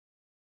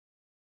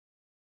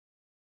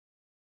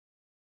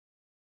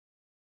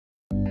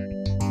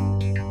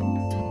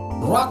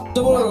Rock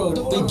the world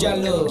with your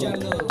love,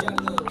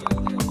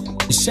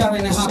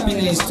 sharing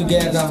happiness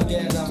together,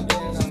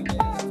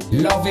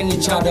 loving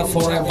each other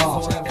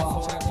forever.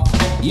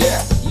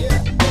 Yeah.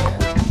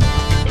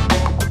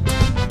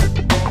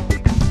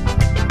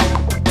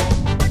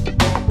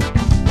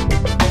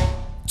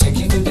 Take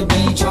you to the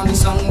beach on the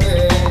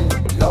Sunday,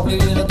 lovely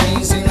little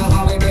place in a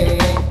holiday.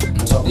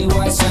 Top the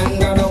white sand,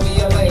 gotta be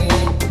LA.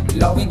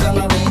 Love we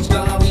gonna reach,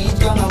 gonna reach,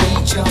 gonna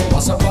reach ya.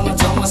 Once upon a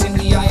time was in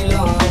the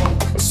island.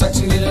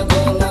 Sexy little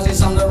girl, now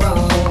she's on the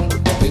run.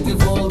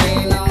 Beautiful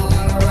day now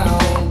hang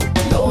around.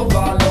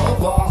 Lover,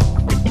 lover,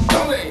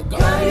 come it, go.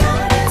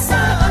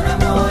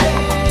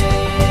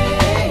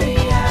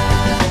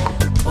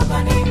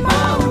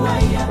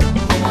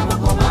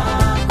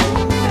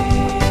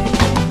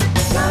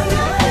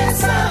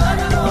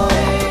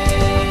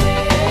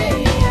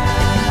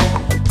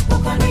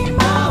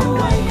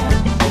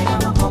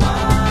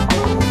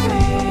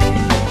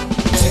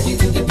 Take you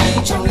to the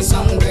beach on the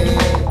Sunday,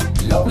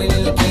 lovely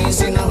little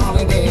place in a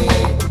holiday.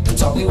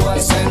 Top the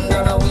white sand,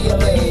 gotta be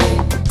LA.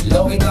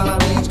 Love we gonna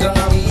reach,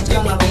 gonna reach,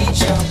 gonna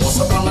reach ya. Once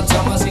upon a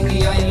time was in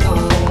the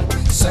island.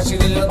 Sexy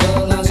little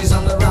girl, now she's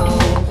on the run.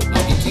 A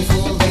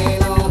beautiful day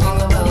now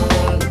hang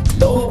around.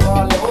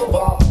 Lover,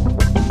 lover,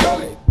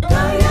 come it.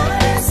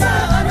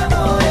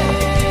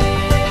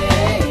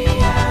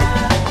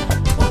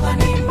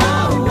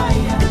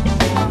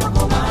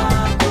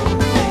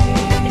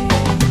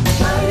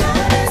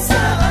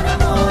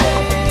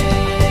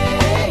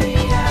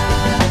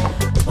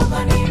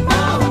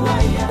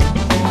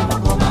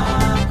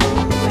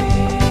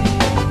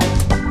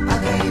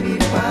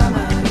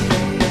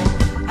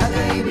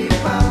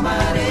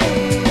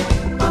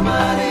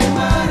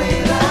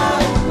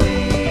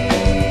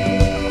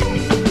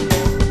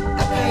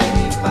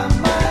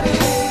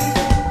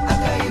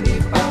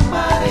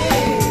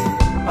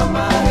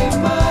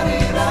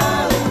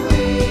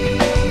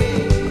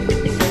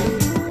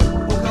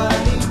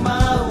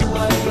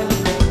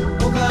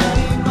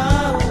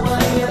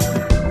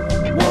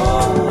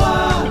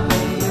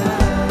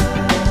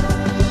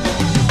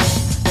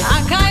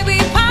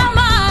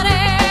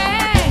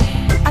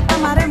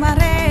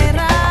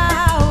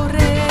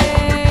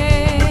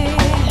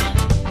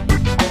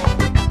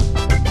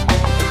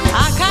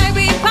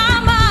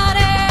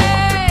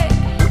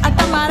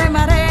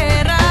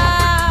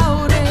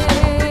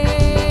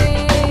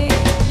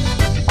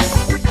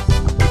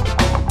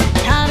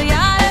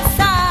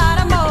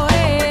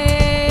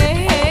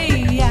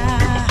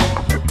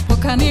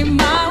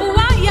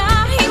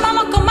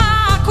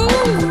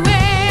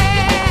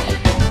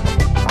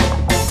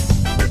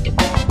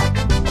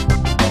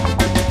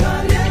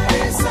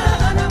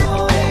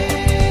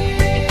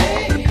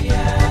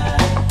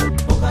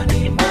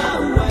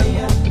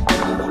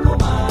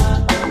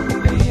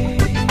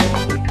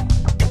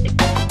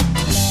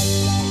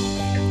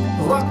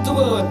 Rock the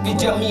world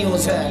with your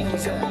music.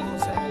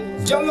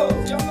 Jangan,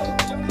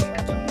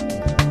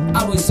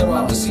 always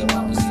around,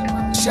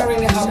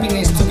 sharing the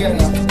happiness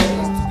together.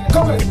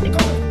 Come on, come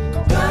on.